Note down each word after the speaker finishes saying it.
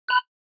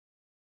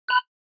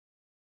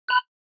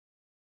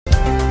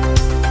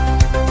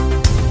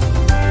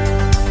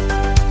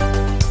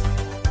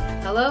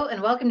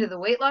welcome to the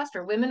Weight Loss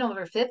for Women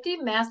Over 50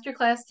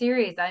 Masterclass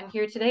Series. I'm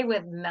here today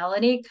with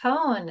Melanie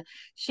Cohn.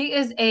 She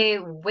is a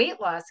weight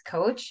loss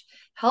coach,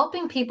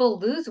 helping people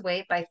lose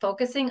weight by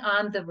focusing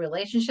on the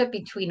relationship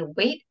between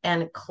weight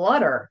and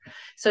clutter.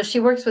 So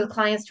she works with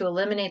clients to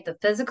eliminate the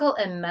physical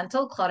and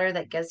mental clutter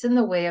that gets in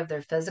the way of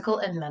their physical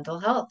and mental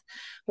health.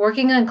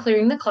 Working on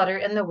clearing the clutter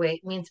and the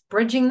weight means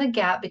bridging the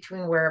gap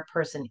between where a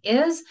person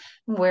is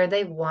and where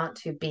they want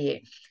to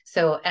be.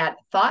 So at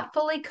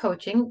Thoughtfully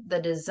Coaching, the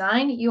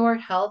Design Your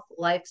Health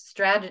Life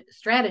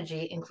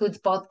strategy includes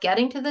both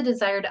getting to the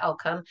desired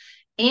outcome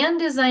and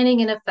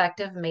designing an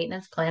effective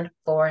maintenance plan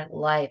for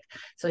life.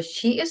 So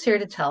she is here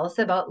to tell us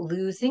about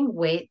losing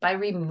weight by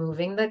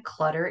removing the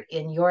clutter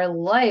in your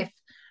life.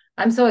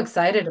 I'm so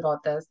excited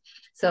about this.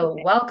 So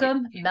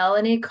welcome,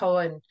 Melanie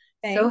Cohen.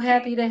 So Thank you.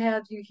 happy to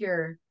have you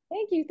here.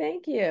 Thank you.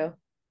 Thank you.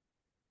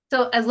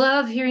 So I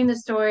love hearing the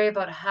story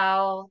about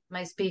how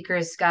my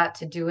speakers got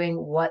to doing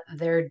what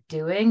they're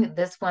doing.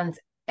 This one's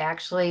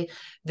actually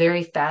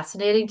very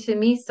fascinating to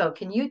me. So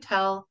can you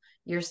tell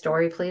your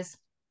story, please?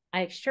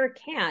 I sure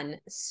can.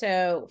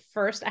 So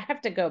first, I have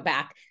to go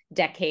back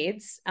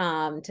decades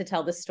to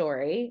tell the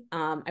story.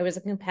 I was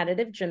a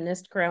competitive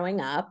gymnast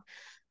growing up,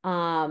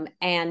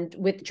 and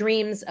with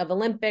dreams of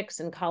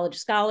Olympics and college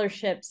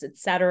scholarships,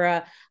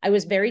 etc. I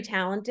was very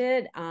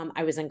talented.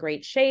 I was in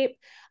great shape.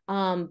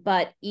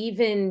 But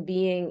even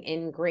being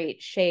in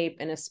great shape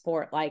in a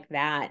sport like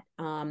that,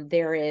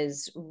 there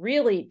is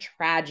really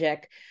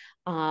tragic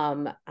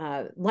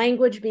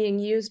language being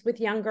used with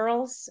young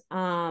girls.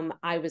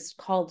 I was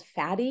called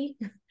fatty.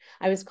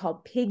 I was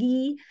called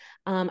piggy.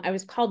 I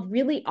was called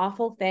really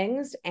awful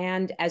things.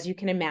 And as you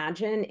can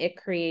imagine, it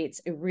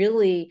creates a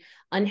really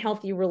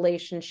unhealthy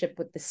relationship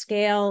with the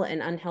scale,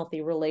 an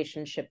unhealthy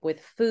relationship with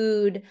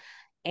food.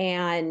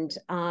 And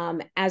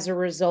as a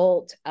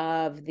result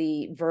of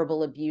the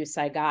verbal abuse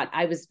I got,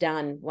 I was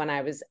done when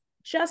I was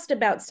just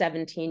about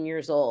 17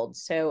 years old.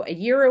 So a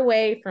year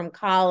away from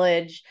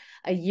college,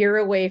 a year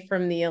away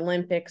from the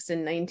Olympics in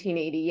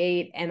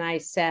 1988. And I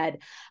said,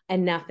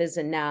 enough is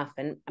enough.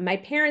 And my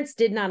parents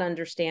did not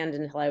understand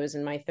until I was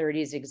in my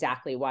 30s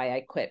exactly why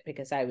I quit,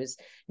 because I was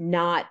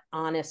not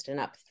honest and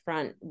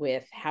upfront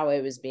with how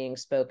I was being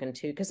spoken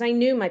to, because I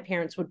knew my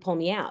parents would pull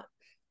me out.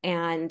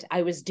 And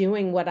I was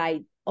doing what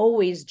I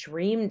always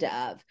dreamed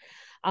of.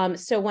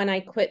 So when I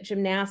quit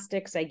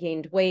gymnastics, I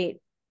gained weight.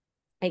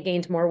 I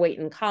gained more weight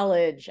in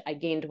college. I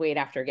gained weight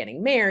after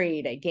getting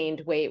married. I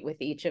gained weight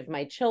with each of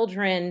my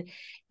children.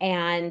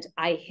 And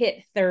I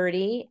hit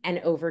 30 and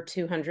over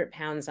 200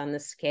 pounds on the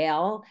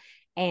scale.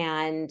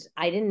 And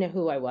I didn't know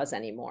who I was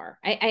anymore.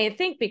 I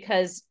think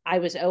because I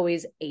was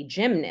always a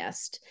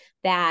gymnast,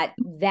 that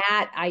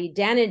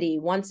identity,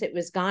 once it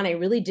was gone, I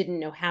really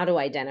didn't know how to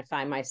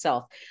identify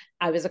myself.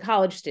 I was a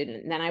college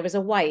student, and then I was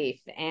a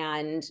wife,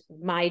 and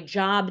my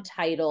job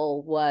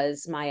title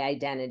was my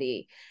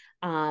identity,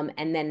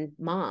 and then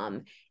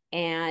mom.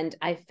 And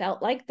I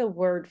felt like the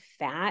word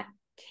fat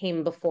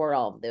came before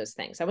all of those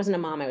things. I wasn't a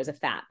mom, I was a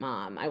fat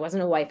mom. I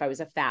wasn't a wife, I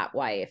was a fat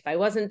wife. I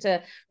wasn't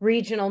a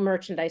regional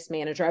merchandise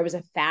manager, I was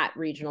a fat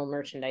regional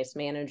merchandise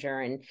manager.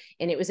 And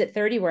it was at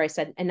 30 where I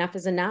said, enough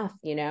is enough.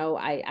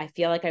 I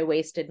feel like I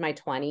wasted my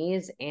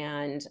 20s,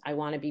 and I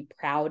want to be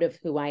proud of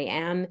who I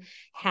am,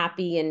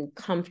 happy and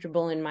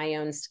comfortable in my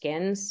own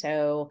skin.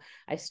 So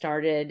I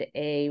started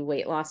a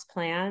weight loss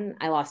plan.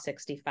 I lost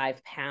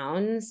 65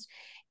 pounds.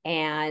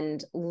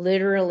 And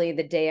literally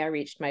the day I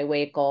reached my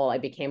weight goal, I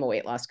became a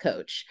weight loss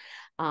coach,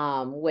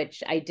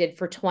 which I did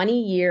for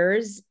 20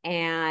 years.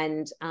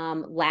 And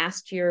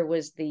last year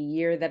was the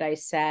year that I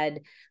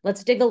said,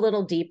 let's dig a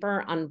little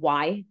deeper on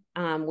why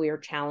we are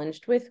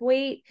challenged with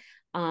weight.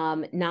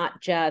 Not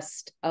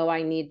just, oh,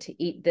 I need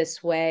to eat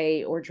this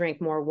way or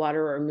drink more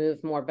water or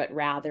move more, but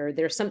rather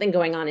there's something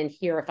going on in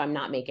here if I'm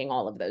not making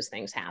all of those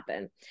things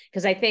happen.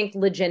 Because I think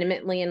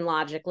legitimately and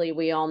logically,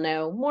 we all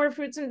know more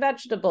fruits and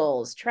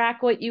vegetables,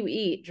 track what you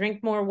eat,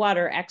 drink more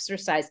water,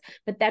 exercise,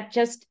 but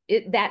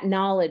that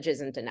knowledge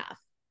isn't enough.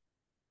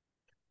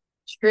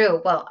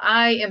 True. Well,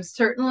 I am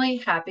certainly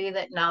happy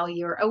that now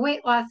you're a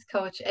weight loss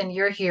coach and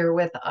you're here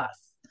with us.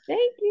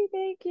 Thank you.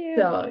 Thank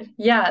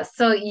you.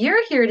 So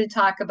you're here to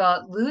talk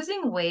about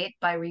losing weight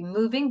by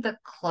removing the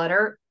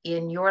clutter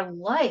in your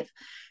life.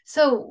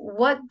 So,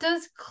 what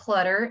does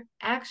clutter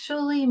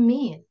actually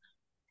mean?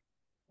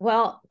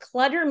 Well,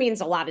 clutter means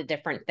a lot of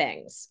different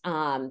things.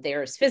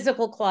 There's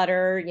physical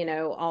clutter,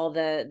 all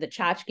the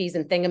tchotchkes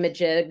and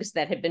thingamajigs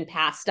that have been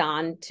passed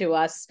on to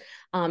us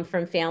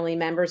from family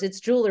members. It's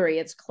jewelry,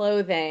 it's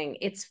clothing,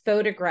 it's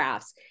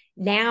photographs.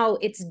 Now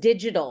it's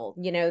digital,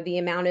 the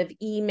amount of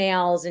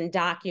emails and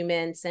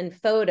documents and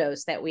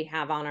photos that we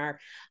have on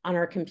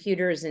our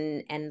computers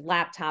and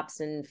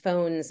laptops and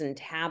phones and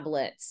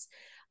tablets.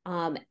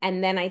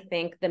 And then I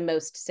think the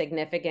most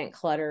significant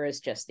clutter is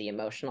just the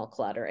emotional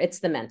clutter. It's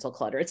the mental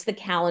clutter. It's the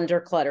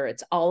calendar clutter.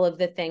 It's all of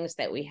the things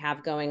that we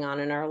have going on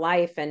in our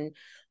life. And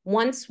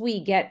once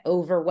we get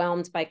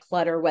overwhelmed by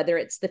clutter, whether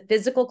it's the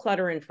physical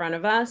clutter in front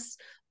of us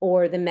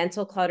or the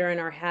mental clutter in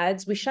our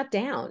heads, we shut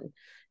down.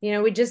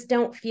 We just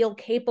don't feel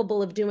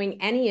capable of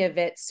doing any of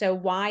it. So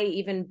why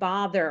even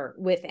bother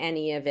with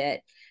any of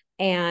it?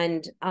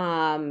 And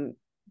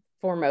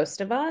for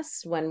most of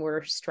us, when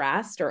we're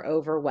stressed or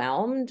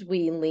overwhelmed,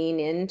 we lean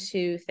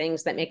into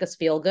things that make us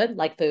feel good,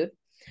 like food.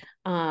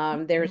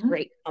 There's Mhm.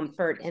 great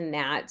comfort in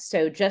that.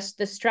 So just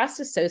the stress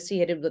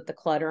associated with the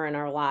clutter in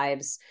our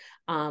lives,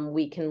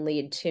 we can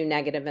lead to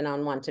negative and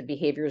unwanted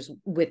behaviors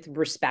with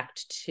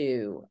respect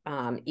to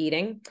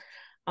eating.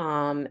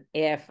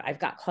 If I've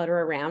got clutter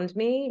around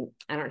me,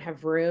 I don't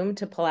have room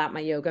to pull out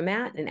my yoga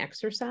mat and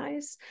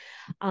exercise.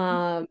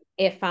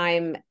 If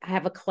I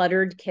have a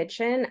cluttered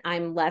kitchen,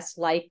 I'm less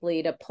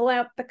likely to pull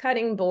out the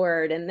cutting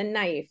board and the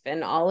knife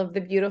and all of the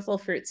beautiful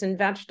fruits and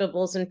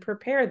vegetables and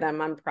prepare them.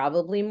 I'm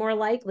probably more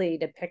likely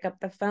to pick up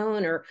the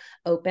phone or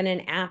open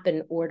an app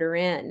and order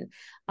in.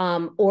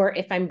 Or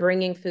if I'm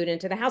bringing food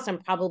into the house, I'm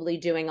probably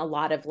doing a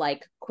lot of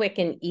like quick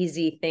and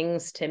easy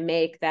things to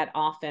make that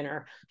often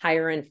are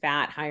higher in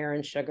fat, higher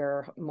in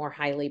sugar, more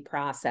highly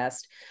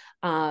processed.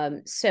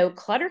 So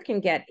clutter can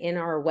get in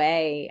our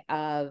way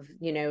of,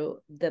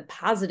 the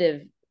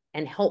positive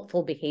and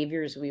helpful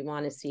behaviors we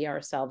want to see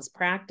ourselves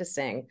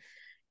practicing,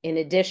 in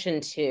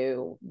addition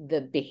to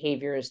the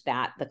behaviors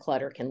that the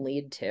clutter can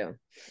lead to.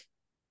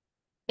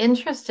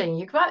 Interesting.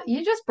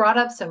 You just brought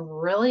up some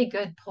really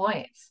good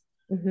points,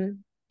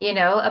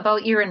 Mm-hmm.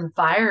 about your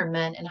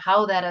environment and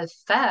how that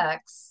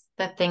affects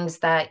the things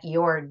that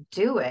you're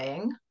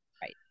doing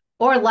Right.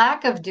 or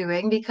lack of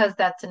doing because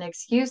that's an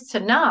excuse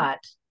to not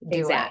do it.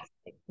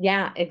 Exactly.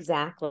 Yeah,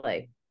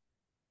 exactly.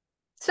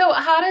 So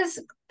how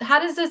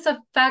does this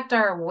affect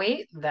our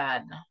weight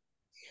then?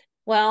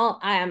 Well,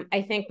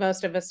 I think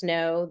most of us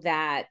know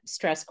that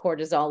stress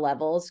cortisol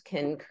levels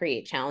can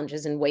create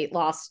challenges in weight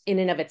loss in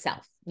and of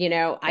itself.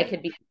 I Right.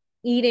 could be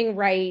eating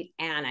right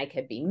and I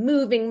could be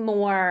moving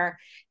more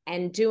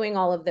and doing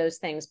all of those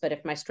things. But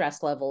if my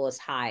stress level is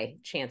high,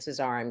 chances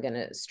are I'm going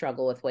to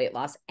struggle with weight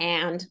loss.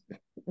 And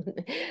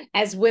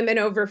as women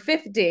over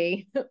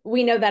 50,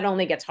 we know that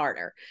only gets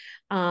harder.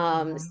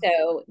 Mhm.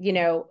 So,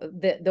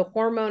 the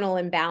hormonal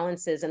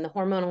imbalances and the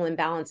hormonal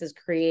imbalances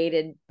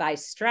created by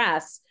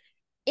stress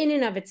in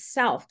and of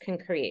itself can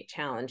create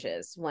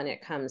challenges when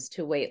it comes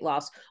to weight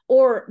loss,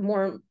 or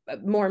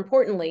more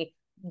importantly,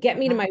 get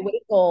me to Mhm. my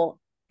weight goal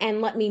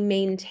and let me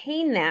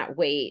maintain that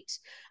weight.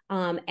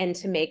 And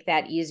to make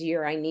that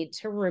easier, I need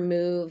to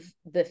remove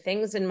the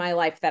things in my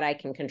life that I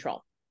can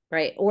control,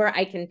 right? Or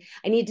I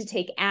need to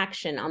take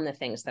action on the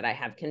things that I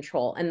have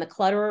control, and the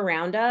clutter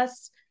around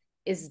us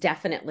is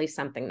definitely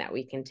something that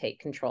we can take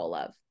control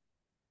of.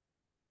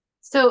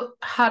 So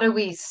how do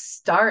we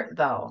start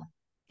though?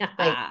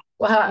 Like,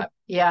 well,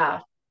 yeah,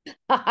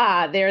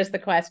 There's the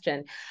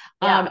question.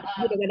 yeah.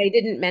 What I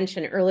didn't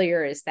mention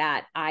earlier is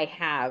that I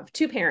have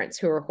two parents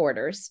who are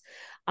hoarders.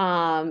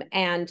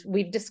 And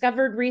we've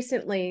discovered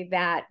recently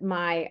that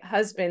my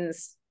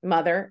husband's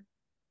mother,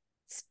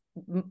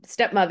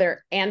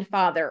 stepmother, and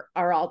father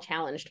are all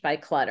challenged by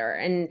clutter,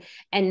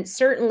 and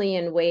certainly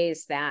in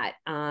ways that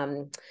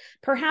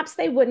perhaps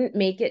they wouldn't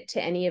make it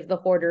to any of the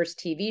hoarders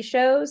TV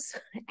shows.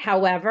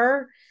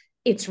 However,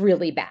 it's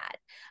really bad.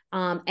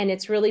 And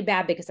it's really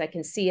bad because I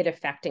can see it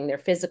affecting their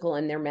physical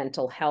and their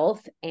mental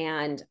health.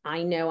 And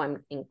I know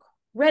I'm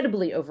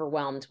incredibly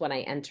overwhelmed when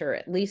I enter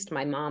at least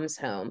my mom's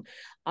home,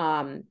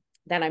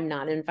 that I'm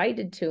not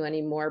invited to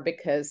anymore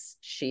because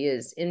she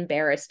is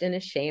embarrassed and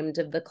ashamed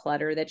of the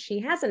clutter that she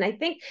has. And I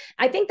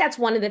think that's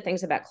one of the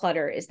things about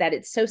clutter, is that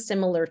it's so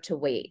similar to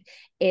weight.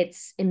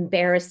 It's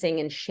embarrassing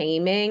and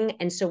shaming,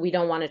 and so we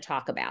don't want to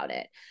talk about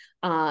it.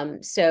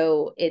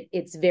 So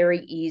it's very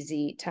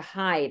easy to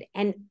hide.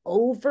 And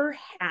over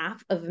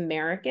half of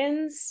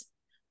Americans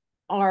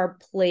are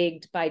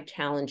plagued by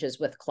challenges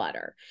with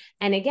clutter.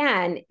 And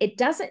again, it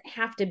doesn't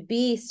have to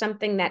be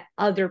something that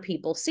other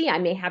people see. I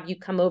may have you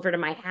come over to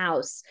my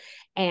house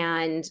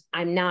and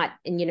I'm not,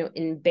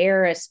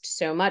 embarrassed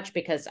so much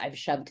because I've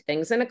shoved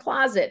things in a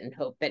closet and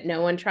hope that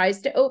no one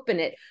tries to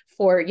open it,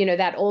 for,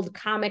 that old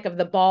comic of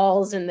the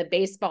balls and the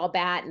baseball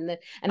bat and the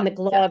Yeah.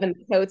 glove and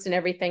the coats and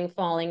everything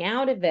falling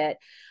out of it.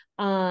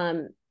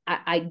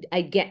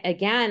 I get,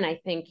 again,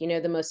 I think,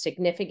 the most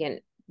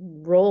significant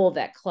role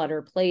that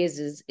clutter plays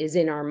is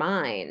in our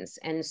minds.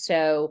 And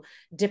so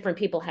different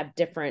people have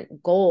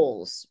different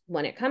goals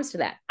when it comes to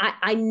that.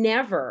 I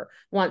never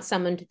want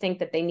someone to think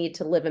that they need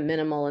to live a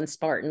minimal and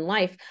Spartan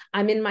life.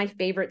 I'm in my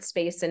favorite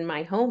space in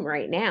my home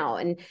right now,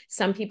 and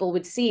some people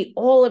would see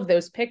all of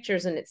those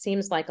pictures and it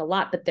seems like a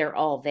lot, but they're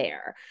all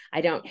there. I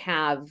don't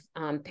have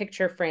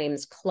picture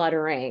frames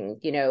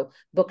cluttering,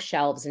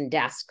 bookshelves and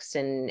desks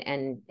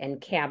and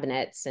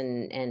cabinets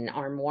and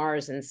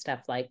armoires and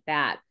stuff like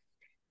that.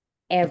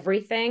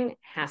 Everything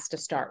has to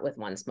start with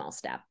one small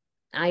step.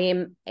 I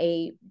am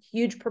a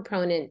huge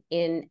proponent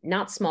in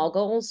not small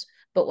goals,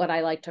 but what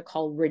I like to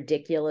call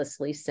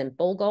ridiculously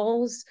simple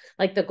goals.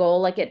 Like the goal,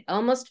 like it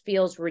almost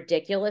feels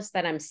ridiculous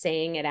that I'm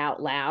saying it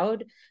out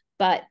loud,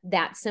 but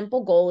that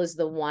simple goal is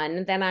the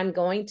one that I'm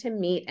going to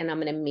meet, and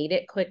I'm going to meet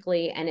it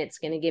quickly, and it's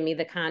going to give me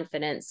the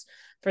confidence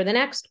for the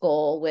next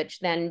goal, which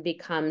then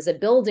becomes a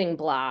building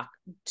block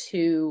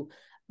to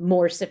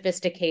more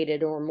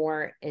sophisticated or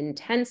more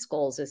intense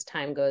goals as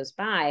time goes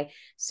by.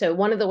 So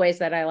one of the ways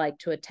that I like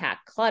to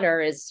attack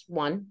clutter is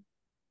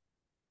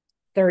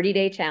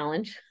 30-day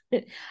challenge.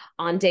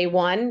 On day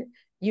 1,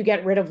 you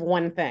get rid of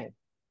one thing.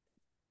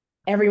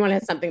 Everyone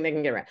has something they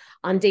can get rid of.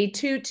 On day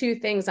 2, 2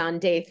 things. On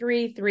day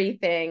 3, 3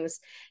 things.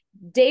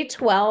 Day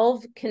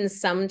 12 can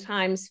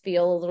sometimes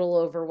feel a little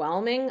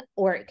overwhelming,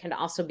 or it can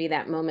also be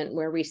that moment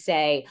where we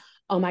say,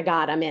 oh my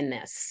God, I'm in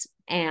this.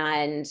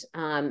 And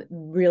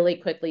really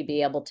quickly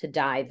be able to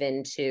dive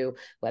into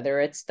whether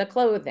it's the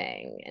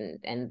clothing.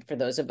 And for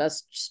those of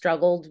us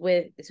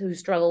who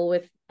struggle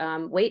with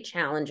weight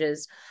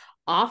challenges,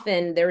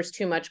 often there's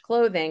too much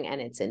clothing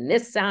and it's in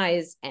this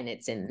size and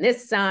it's in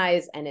this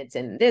size and it's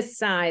in this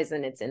size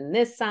and it's in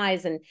this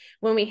size. And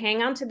when we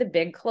hang on to the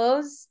big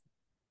clothes,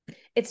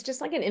 it's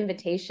just like an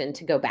invitation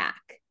to go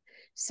back.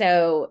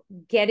 So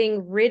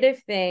getting rid of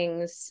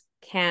things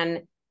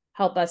can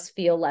help us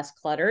feel less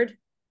cluttered.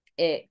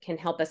 It can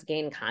help us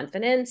gain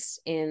confidence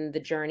in the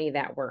journey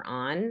that we're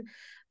on.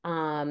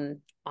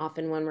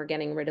 Often when we're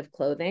getting rid of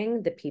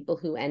clothing, the people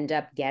who end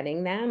up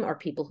getting them are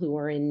people who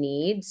are in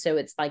need. So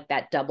it's like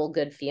that double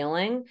good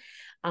feeling.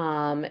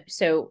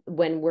 So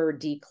when we're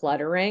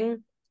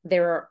decluttering,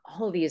 there are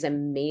all these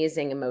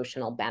amazing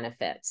emotional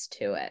benefits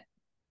to it.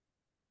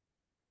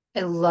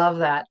 I love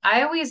that.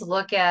 I always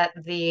look at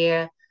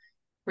the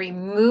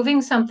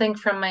removing something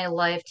from my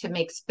life to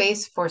make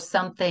space for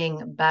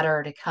something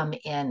better to come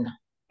in.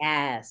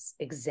 Yes,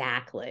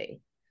 exactly.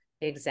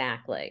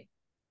 Exactly.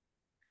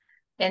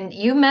 And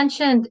you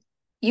mentioned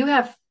you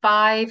have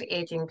 5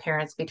 aging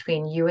parents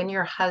between you and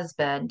your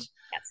husband.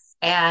 Yes.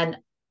 And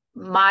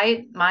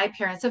my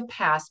parents have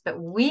passed,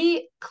 but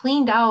we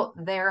cleaned out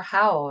their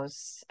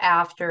house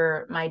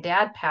after my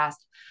dad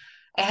passed.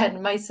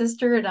 And my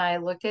sister and I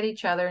looked at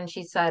each other and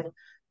she said,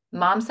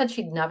 Mom said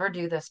she'd never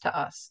do this to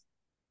us,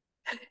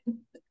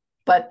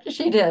 but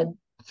she did.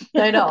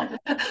 I know.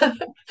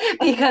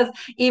 Because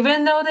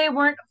even though they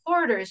weren't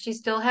hoarders, she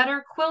still had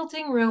her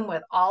quilting room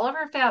with all of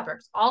her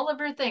fabrics, all of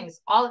her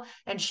things,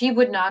 and she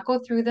would not go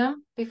through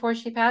them before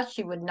she passed.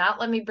 She would not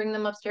let me bring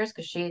them upstairs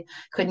because she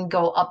couldn't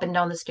go up and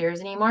down the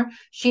stairs anymore.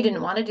 She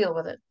didn't want to deal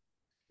with it,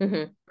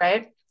 Mm-hmm.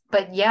 right?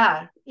 But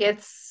yeah,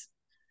 it's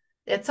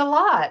a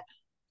lot.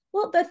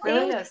 Well, the It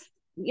really things,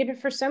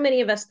 is. for so many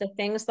of us, the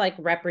things like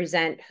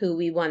represent who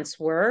we once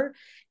were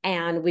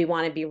and we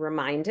want to be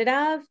reminded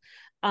of.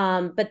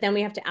 But then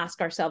we have to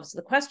ask ourselves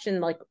the question,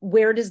 like,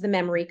 where does the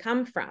memory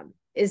come from?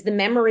 Is the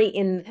memory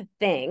in the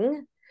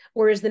thing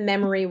or is the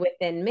memory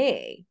within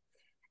me?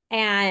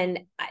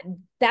 And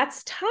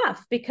that's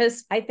tough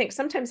because I think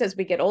sometimes as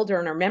we get older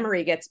and our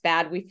memory gets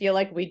bad, we feel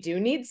like we do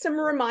need some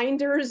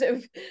reminders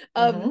of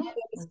Hmm.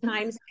 those Hmm.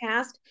 times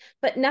past.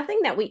 But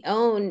nothing that we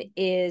own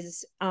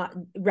is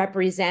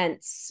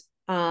represents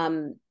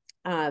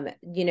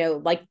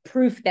like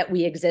proof that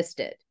we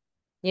existed.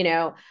 You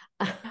know,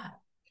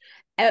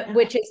 Yeah.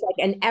 which is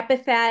like an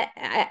epithet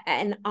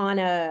and on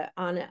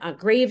a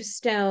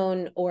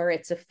gravestone, or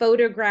it's a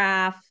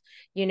photograph,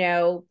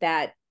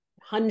 that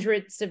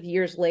hundreds of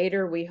years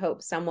later we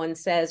hope someone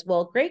says,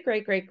 well, great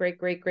great great great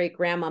great great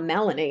grandma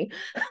Melanie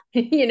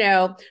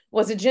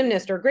was a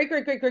gymnast, or great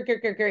great great great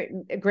great great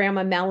great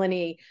grandma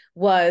Melanie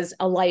was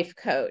a life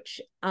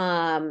coach.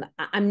 I'm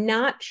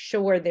not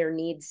sure there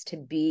needs to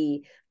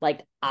be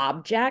like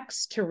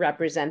objects to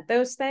represent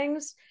those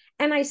things.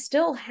 And I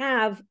still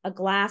have a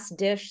glass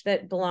dish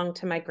that belonged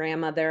to my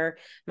grandmother.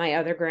 My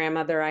other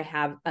grandmother, I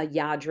have a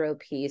Yadro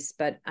piece,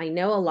 but I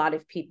know a lot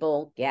of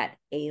people get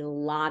a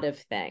lot of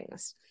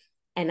things.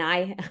 And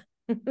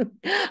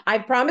I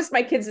promised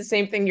my kids the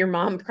same thing your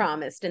mom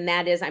promised, and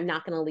that is I'm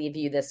not going to leave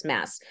you this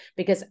mess,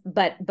 because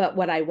but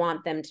what I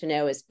want them to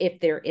know is if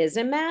there is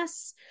a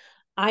mess,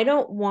 I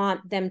don't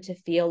want them to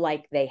feel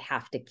like they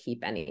have to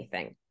keep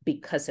anything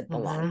because it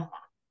belongs. Hmm.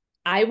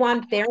 I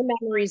want their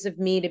memories of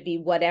me to be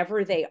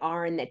whatever they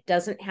are, and that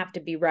doesn't have to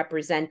be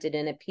represented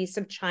in a piece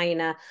of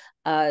china,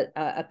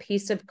 a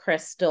piece of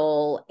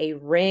crystal, a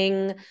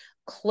ring,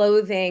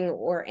 clothing,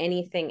 or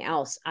anything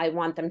else. I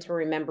want them to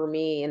remember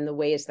me in the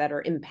ways that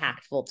are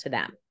impactful to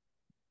them.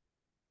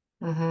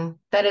 Hmm.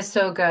 That is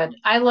so good.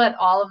 I let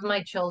all of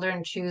my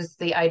children choose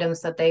the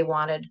items that they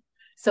wanted.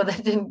 So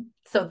that didn't,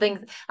 so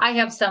things, I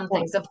have some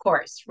things, of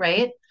course,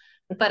 right?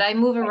 But I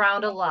move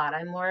around a lot.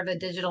 I'm more of a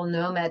digital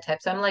nomad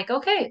type. So I'm like,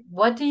 okay,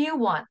 what do you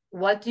want?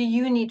 What do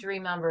you need to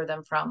remember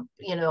them from,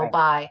 Right,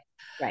 by?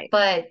 right.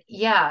 But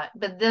yeah,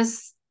 but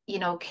this,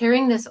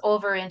 carrying this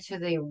over into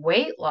the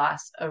weight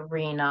loss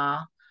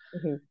arena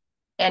Mm-hmm.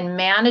 and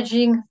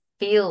managing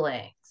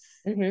feelings.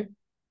 Mm-hmm. Can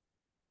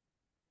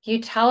you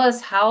tell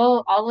us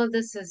how all of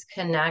this is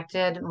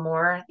connected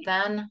more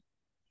than?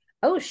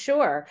 Oh,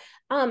 sure.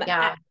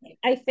 Yeah.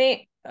 I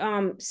think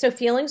so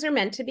feelings are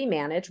meant to be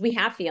managed. We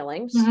have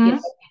feelings, Hmm.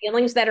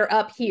 feelings that are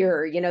up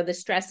here, the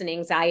stress and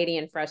anxiety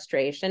and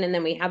frustration. And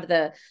then we have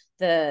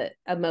the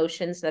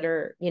emotions that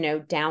are,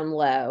 down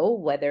low,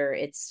 whether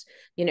it's,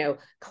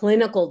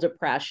 clinical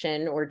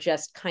depression or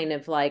just kind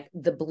of like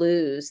the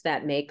blues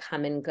that may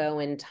come and go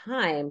in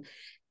time.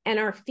 And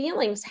our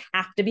feelings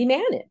have to be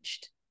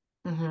managed.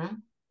 Mm-hmm.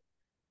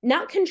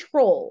 Not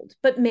controlled,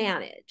 but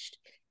managed.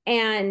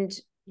 And,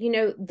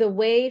 the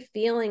way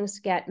feelings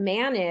get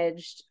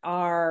managed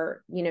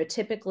are,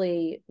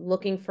 typically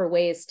looking for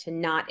ways to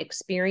not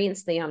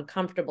experience the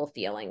uncomfortable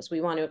feelings.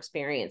 We want to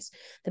experience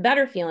the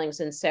better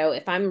feelings. And so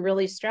if I'm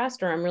really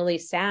stressed or I'm really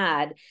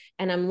sad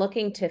and I'm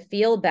looking to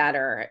feel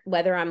better,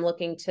 whether I'm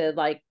looking to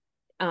like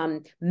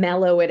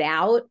mellow it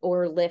out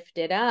or lift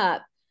it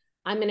up,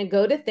 I'm going to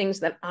go to things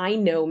that I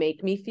know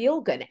make me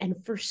feel good. And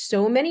for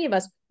so many of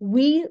us,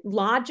 we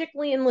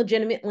logically and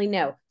legitimately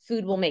know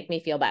food will make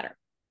me feel better.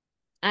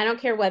 I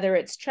don't care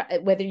whether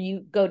whether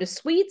you go to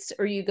sweets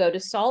or you go to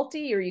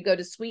salty or you go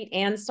to sweet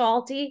and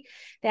salty,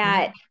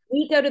 that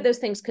we go to those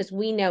things because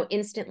we know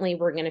instantly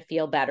we're going to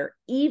feel better,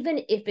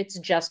 even if it's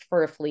just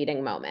for a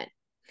fleeting moment.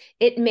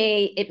 It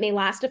may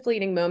last a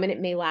fleeting moment. It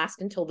may last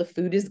until the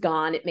food is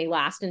gone. It may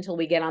last until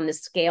we get on the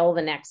scale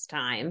the next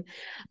time.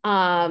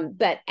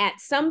 But at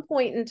some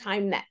point in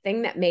time, that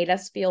thing that made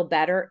us feel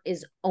better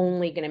is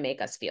only going to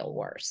make us feel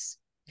worse.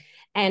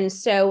 And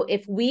so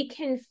if we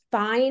can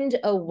find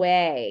a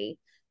way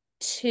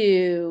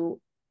to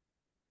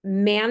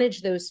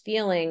manage those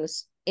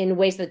feelings in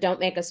ways that don't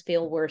make us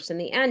feel worse in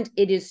the end,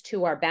 it is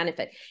to our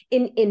benefit.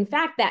 In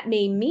fact, that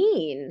may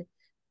mean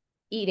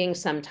eating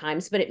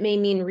sometimes, but it may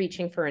mean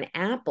reaching for an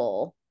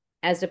apple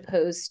as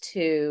opposed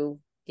to,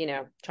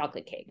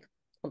 chocolate cake.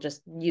 I'll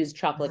just use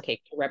chocolate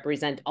cake to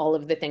represent all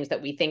of the things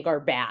that we think are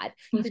bad.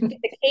 The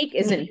cake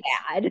isn't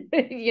bad,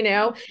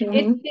 it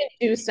didn't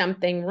do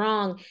something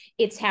wrong.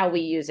 It's how we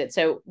use it.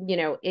 So,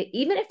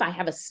 even if I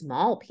have a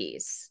small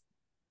piece,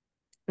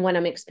 when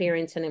I'm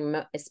experiencing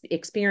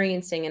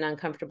an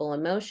uncomfortable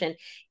emotion,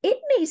 it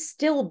may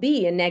still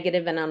be a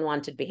negative and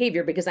unwanted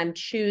behavior because I'm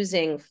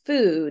choosing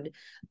food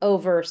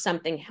over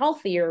something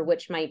healthier,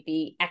 which might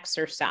be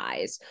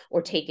exercise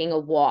or taking a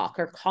walk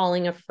or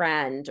calling a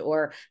friend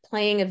or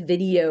playing a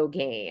video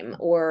game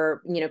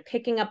or,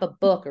 picking up a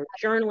book or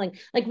journaling.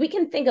 Like, we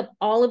can think of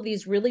all of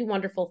these really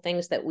wonderful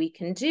things that we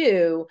can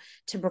do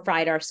to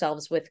provide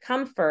ourselves with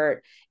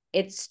comfort.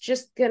 It's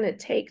just going to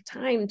take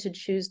time to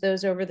choose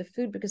those over the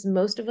food because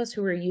most of us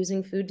who are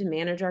using food to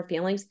manage our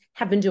feelings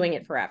have been doing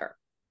it forever.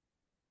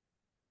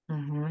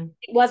 Mm-hmm.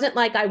 It wasn't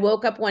like I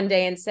woke up one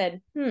day and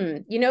said,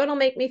 it'll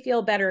make me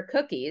feel better,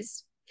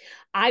 cookies.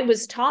 I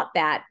was taught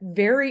that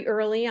very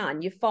early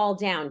on. You fall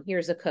down,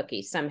 here's a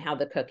cookie. Somehow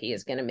the cookie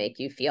is going to make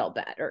you feel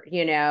better.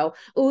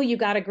 Oh, you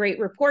got a great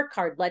report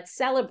card. Let's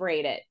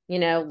celebrate it.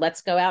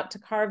 Let's go out to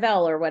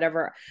Carvel or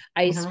whatever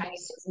ice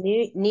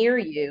cream is near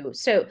you.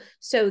 So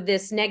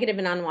this negative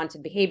and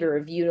unwanted behavior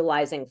of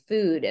utilizing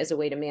food as a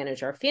way to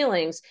manage our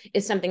feelings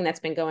is something that's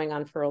been going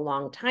on for a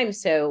long time.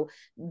 So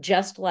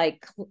just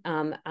like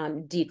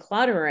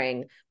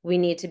decluttering, we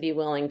need to be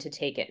willing to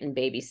take it in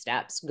baby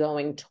steps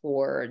going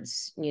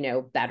towards,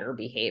 better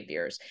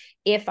behaviors.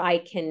 If I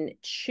can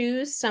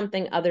choose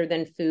something other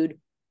than food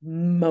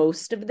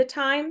most of the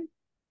time,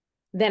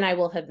 then I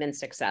will have been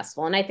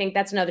successful. And I think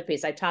that's another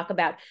piece. I talk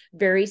about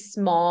very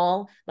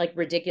small, like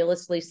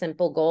ridiculously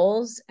simple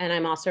goals. And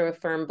I'm also a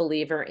firm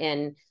believer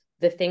in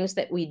the things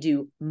that we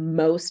do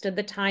most of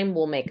the time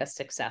will make us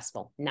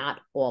successful,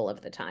 not all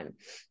of the time.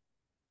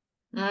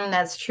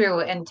 That's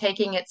true. And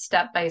taking it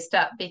step by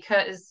step,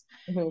 because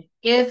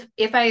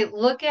if I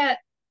look at,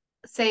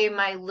 say,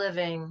 my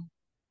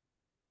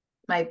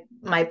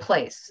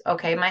place,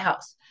 okay, my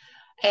house,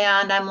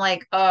 and I'm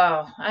like,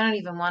 oh, I don't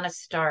even want to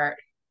start.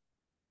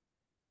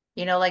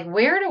 Like,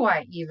 where do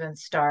I even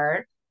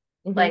start?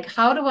 Like,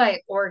 how do I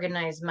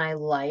organize my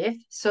life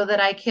so that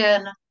I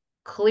can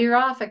clear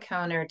off a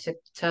counter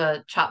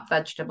to chop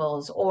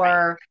vegetables, Right.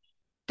 or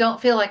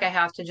don't feel like I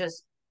have to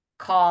just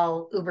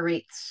call Uber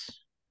Eats?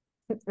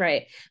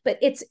 Right. But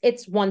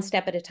it's one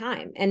step at a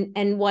time.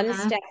 And one Mhm.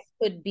 step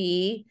could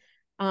be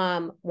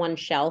one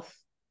shelf.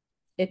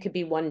 It could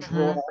be one Mhm.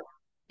 drawer.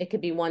 It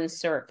could be one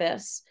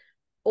surface,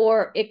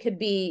 or it could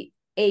be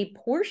a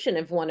portion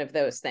of one of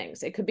those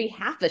things. It could be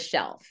half a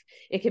shelf.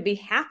 It could be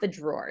half a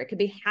drawer. It could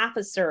be half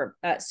a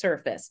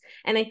surface.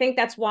 And I think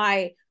that's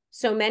why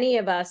so many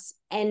of us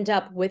end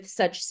up with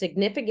such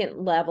significant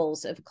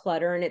levels of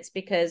clutter. And it's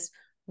because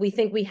we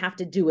think we have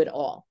to do it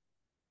all.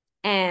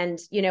 And,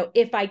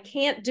 if I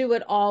can't do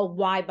it all,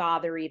 why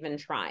bother even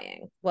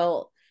trying?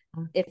 Well,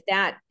 if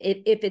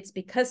it's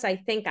because I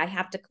think I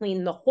have to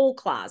clean the whole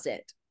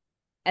closet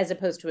as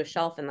opposed to a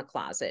shelf in the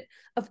closet,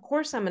 of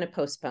course I'm going to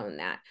postpone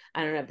that.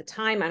 I don't have the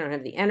time. I don't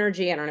have the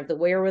energy. I don't have the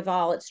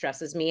wherewithal. It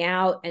stresses me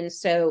out. And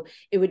so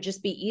it would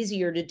just be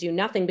easier to do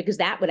nothing because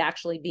that would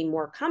actually be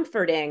more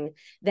comforting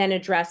than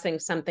addressing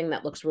something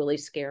that looks really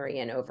scary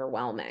and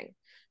overwhelming.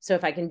 So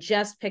if I can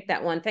just pick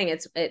that one thing,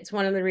 it's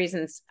one of the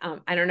reasons.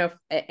 I don't know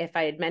if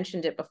I had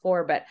mentioned it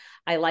before, but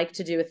I like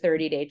to do a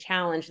 30-day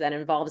challenge that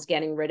involves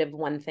getting rid of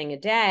one thing a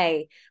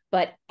day,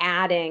 but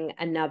adding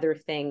another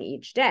thing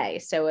each day.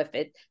 So if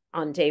it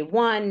on day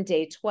 1,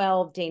 day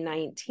 12, day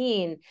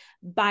 19,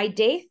 by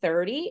day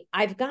 30,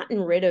 I've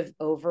gotten rid of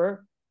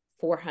over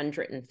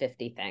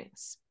 450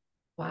 things.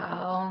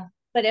 Wow.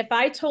 But if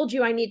I told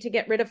you I need to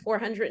get rid of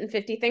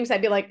 450 things,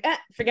 I'd be like,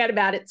 forget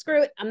about it.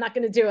 Screw it. I'm not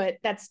going to do it.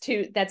 That's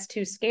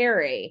too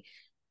scary.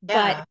 But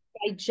Yeah.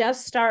 if I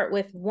just start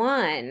with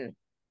one,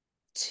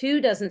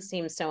 two doesn't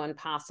seem so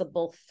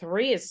impossible.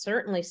 Three is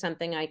certainly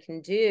something I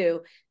can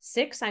do.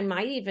 Six, I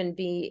might even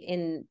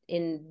be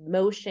in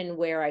motion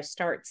where I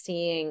start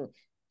seeing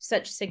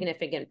such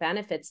significant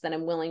benefits that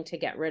I'm willing to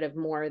get rid of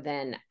more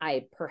than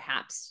I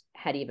perhaps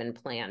had even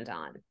planned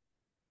on.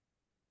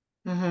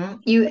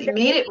 You Is there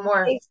made it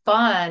more anything?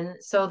 fun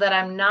so that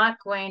I'm not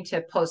going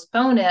to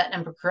postpone it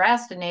and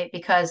procrastinate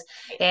because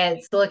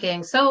it's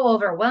looking so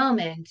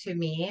overwhelming to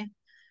me.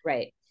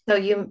 Right. So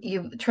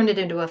you turned it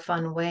into a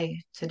fun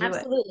way to do it.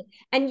 Absolutely.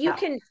 Yeah.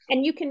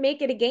 And you can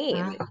make it a game.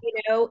 Mhm. You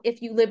know,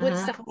 if you live with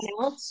Mhm. someone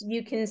else,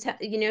 you can,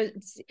 you know,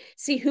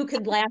 see who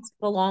could last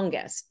the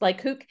longest.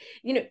 Like who,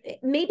 you know,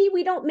 maybe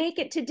we don't make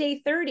it to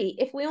day 30.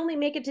 If we only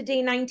make it to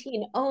day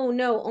 19, oh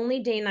no,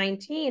 only day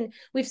 19,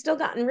 we've still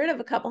gotten rid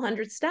of a couple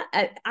hundred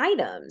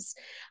items.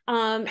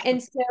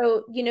 And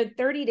so, you know,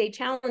 30-day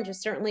challenge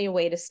is certainly a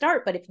way to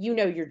start, but if you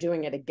know you're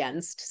doing it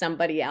against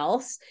somebody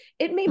else,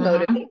 it may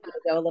motivate Mhm. you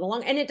to go a little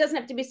long. And it doesn't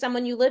have to be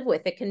someone you live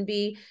with. It can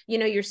be, you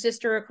know, your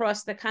sister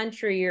across the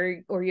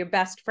country or your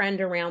best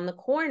friend around the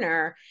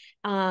corner.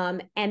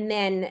 And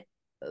then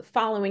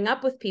following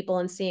up with people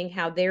and seeing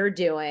how they're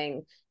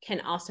doing can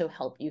also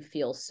help you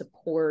feel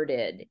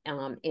supported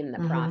in the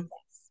process.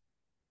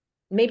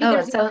 Mhm. Maybe Oh,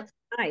 there's it sounds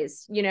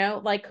eyes, you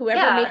know, like whoever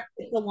yeah, makes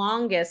it the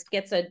longest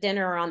gets a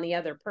dinner on the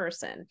other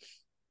person.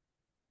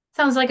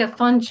 sounds like a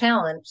fun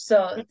challenge.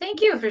 So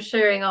thank you for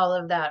sharing all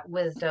of that Of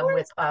wisdom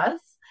with course,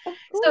 us. of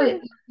So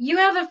course. you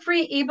have a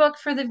free ebook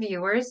for the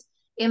viewers,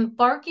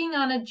 Embarking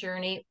on a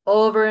Journey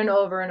Over and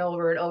Over and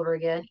Over and Over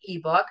Again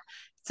ebook.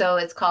 So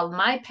it's called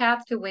My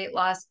Path to Weight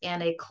Loss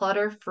and a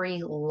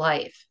Clutter-Free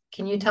Life.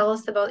 Can you Mhm. tell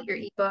us about your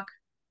ebook?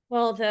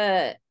 Well,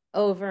 the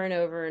over and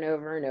over and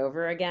over and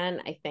over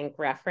again, I think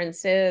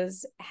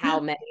references how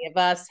many of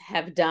us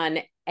have done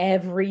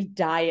every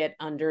diet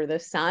under the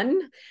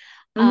sun.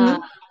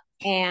 Um, Hmm.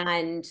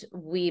 and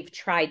we've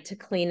tried to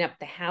clean up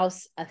the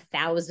house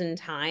 1,000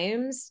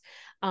 times.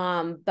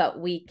 But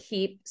we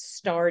keep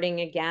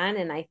starting again.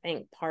 And I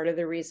think part of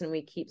the reason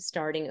we keep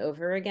starting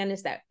over again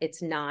is that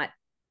it's not,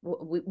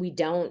 we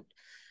don't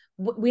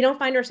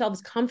find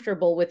ourselves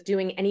comfortable with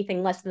doing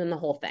anything less than the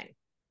whole thing.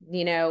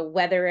 You know,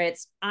 whether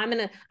it's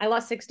I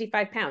lost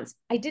 65 pounds.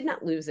 I did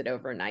not lose it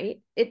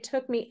overnight. It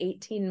took me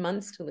 18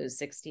 months to lose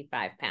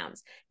 65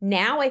 pounds.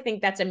 Now I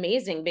think that's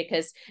amazing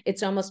because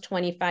it's almost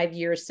 25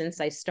 years since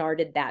I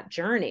started that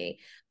journey.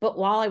 But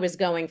while I was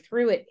going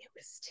through it, it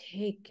was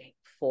taking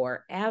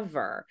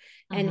forever.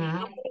 And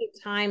how Hmm. many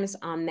times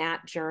on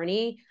that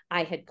journey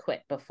I had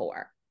quit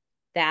before?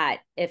 That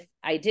if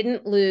I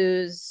didn't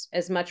lose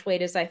as much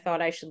weight as I thought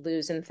I should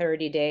lose in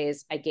 30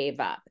 days, I gave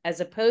up,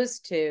 as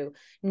opposed to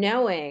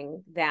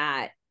knowing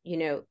that, you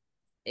know,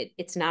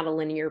 it's not a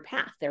linear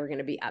path. There are going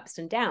to be ups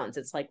and downs.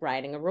 It's like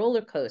riding a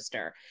roller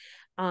coaster.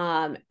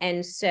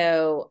 And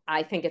so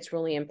I think it's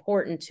really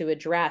important to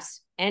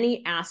address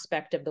any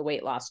aspect of the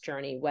weight loss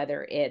journey,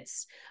 whether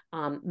it's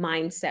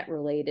mindset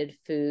related,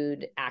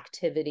 food,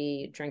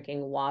 activity,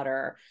 drinking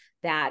water,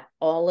 that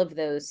all of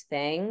those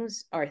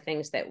things are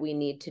things that we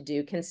need to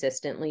do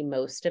consistently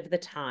most of the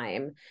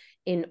time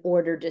in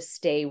order to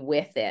stay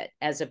with it,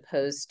 as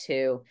opposed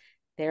to,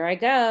 there I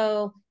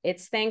go.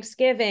 It's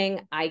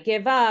Thanksgiving. I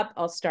give up.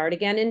 I'll start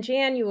again in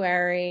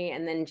January,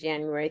 and then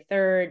January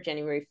 3rd,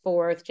 January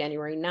 4th,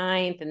 January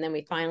 9th, and then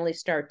we finally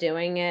start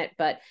doing it.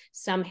 But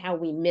somehow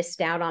we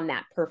missed out on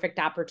that perfect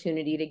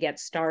opportunity to get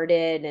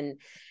started. And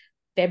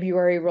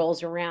February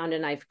rolls around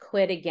and I've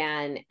quit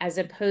again, as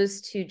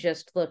opposed to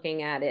just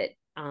looking at it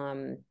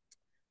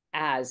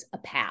as a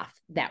path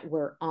that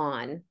we're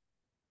on.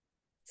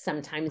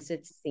 Sometimes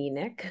it's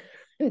scenic,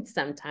 and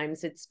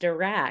sometimes it's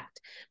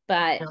direct.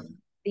 But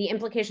the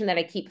implication that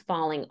I keep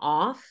falling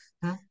off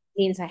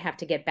means I have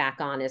to get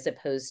back on, as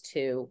opposed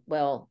to,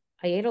 well,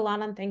 I ate a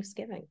lot on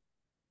Thanksgiving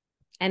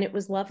and it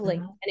was lovely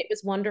and Hmm. it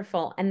was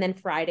wonderful. And then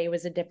Friday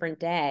was a different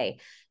day,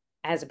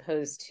 as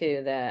opposed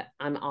to the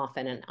I'm off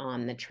and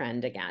on the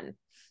trend again.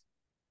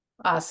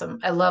 Awesome.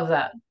 I love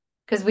that.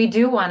 Because we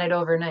do want it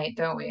overnight,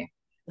 don't we?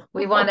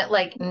 We want it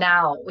like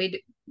now.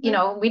 We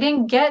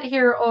didn't get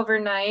here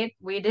overnight.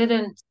 We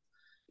didn't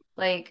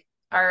like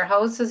our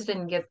houses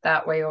didn't get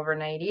that way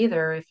overnight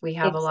either if we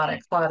have a lot of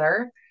Exactly.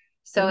 clutter.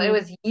 So it Mm-hmm.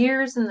 was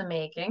years in the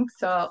making.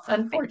 So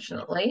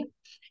unfortunately.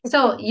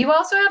 So you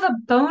also have a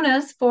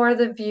bonus for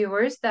the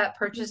viewers that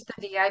purchased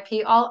the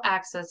VIP All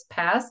Access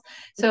Pass.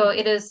 So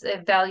it is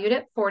valued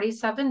at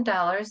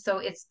 $47. So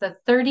it's the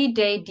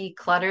 30-day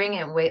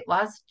decluttering and weight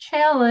loss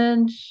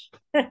challenge.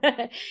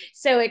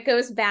 So it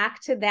goes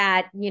back to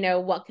that, you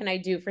know, what can I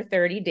do for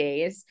 30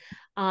 days?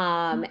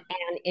 And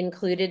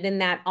included in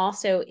that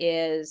also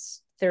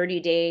is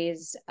 30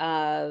 days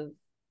of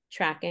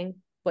tracking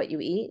what you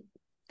eat,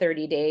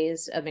 30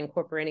 days of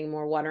incorporating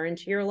more water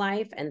into your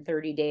life, and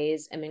 30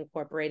 days of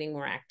incorporating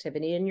more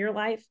activity in your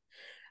life.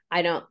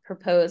 I don't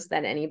propose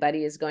that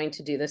anybody is going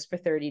to do this for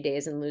 30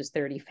 days and lose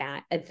 30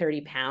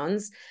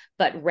 pounds,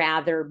 but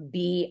rather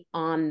be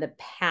on the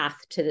path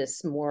to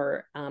this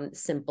more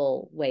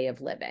simple way of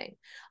living,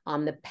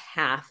 on the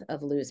path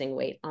of losing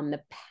weight, on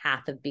the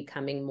path of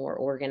becoming more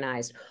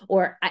organized.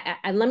 Or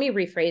let me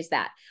rephrase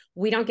that.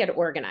 We don't get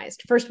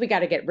organized. First, we got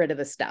to get rid of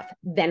the stuff.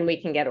 Then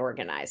we can get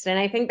organized. And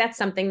I think that's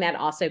something that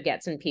also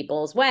gets in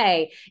people's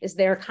way, is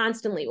they're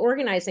constantly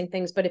organizing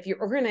things. But if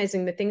you're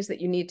organizing the things that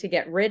you need to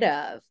get rid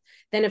of,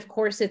 then of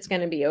course it's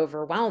going to be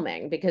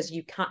overwhelming, because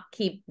you can't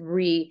keep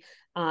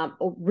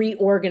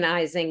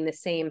reorganizing the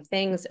same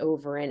things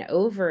over and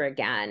over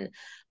again.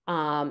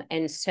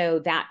 And so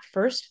that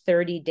first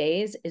 30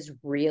 days is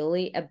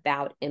really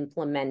about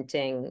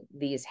implementing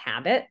these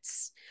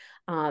habits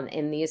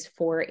in these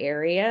 4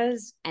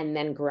 areas, and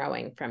then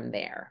growing from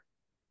there.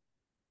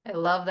 I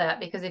love that,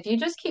 because if you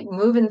just keep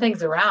moving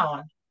things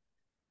around,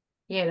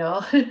 you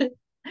know.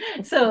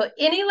 So,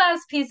 any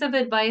last piece of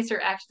advice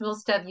or actionable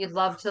step you'd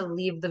love to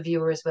leave the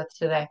viewers with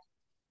today?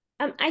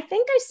 I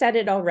think I said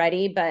it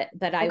already, but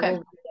I Okay.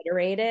 will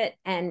reiterate it.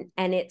 And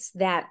it's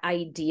that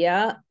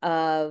idea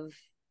of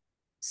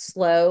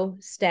slow,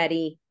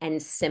 steady,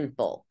 and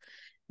simple.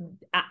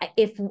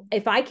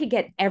 If I could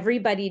get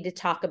everybody to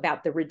talk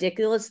about the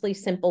ridiculously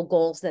simple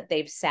goals that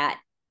they've set,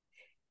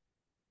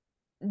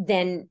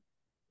 then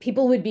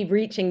people would be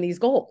reaching these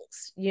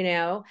goals,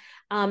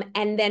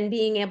 and then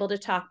being able to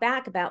talk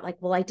back about, like,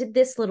 well, I did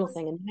this little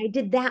thing, and then I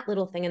did that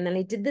little thing, and then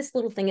I did this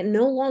little thing, and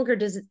no longer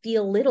does it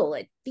feel little,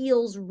 it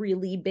feels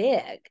really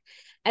big,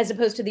 as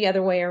opposed to the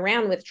other way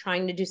around, with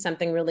trying to do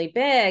something really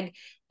big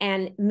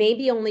and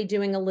maybe only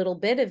doing a little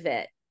bit of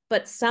it,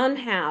 but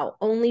somehow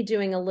only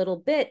doing a little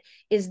bit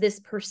is this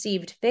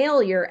perceived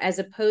failure, as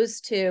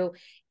opposed to,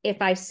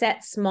 if I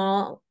set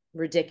small,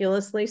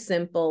 ridiculously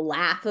simple,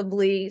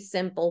 laughably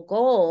simple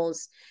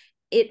goals,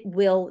 it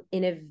will,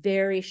 in a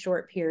very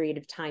short period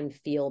of time,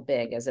 feel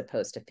big, as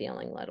opposed to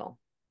feeling little.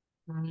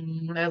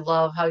 I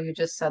love how you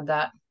just said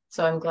that.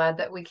 So I'm glad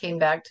that we came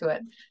back to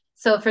it.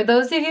 So for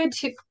those of you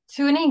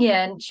tuning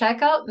in,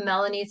 check out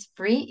Melanie's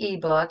free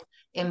ebook,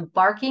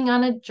 Embarking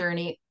on a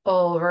Journey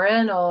Over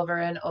and Over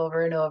and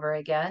Over and Over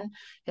Again.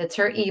 It's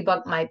her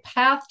ebook, My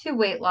Path to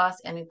Weight Loss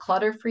and a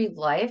Clutter-Free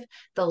Life.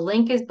 The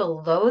link is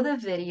below the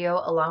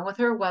video, along with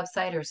her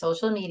website, her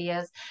social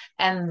medias.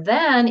 And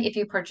then if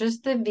you purchase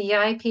the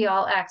VIP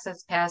All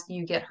Access Pass,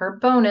 you get her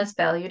bonus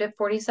valued at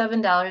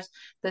 $47,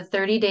 the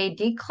 30-day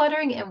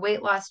decluttering and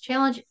weight loss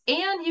challenge,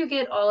 and you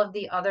get all of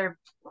the other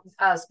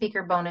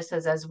speaker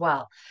bonuses as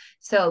well.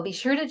 So be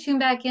sure to tune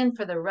back in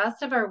for the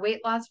rest of our Weight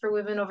Loss for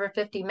Women Over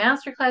 50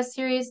 Masterclass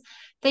series.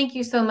 Thank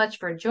you so much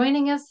for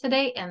joining us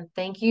today, and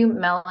thank you,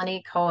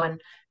 Melanie Cohen.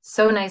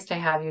 So nice to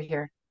have you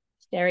here.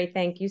 Cherie,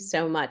 thank you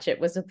so much. It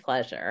was a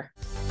pleasure.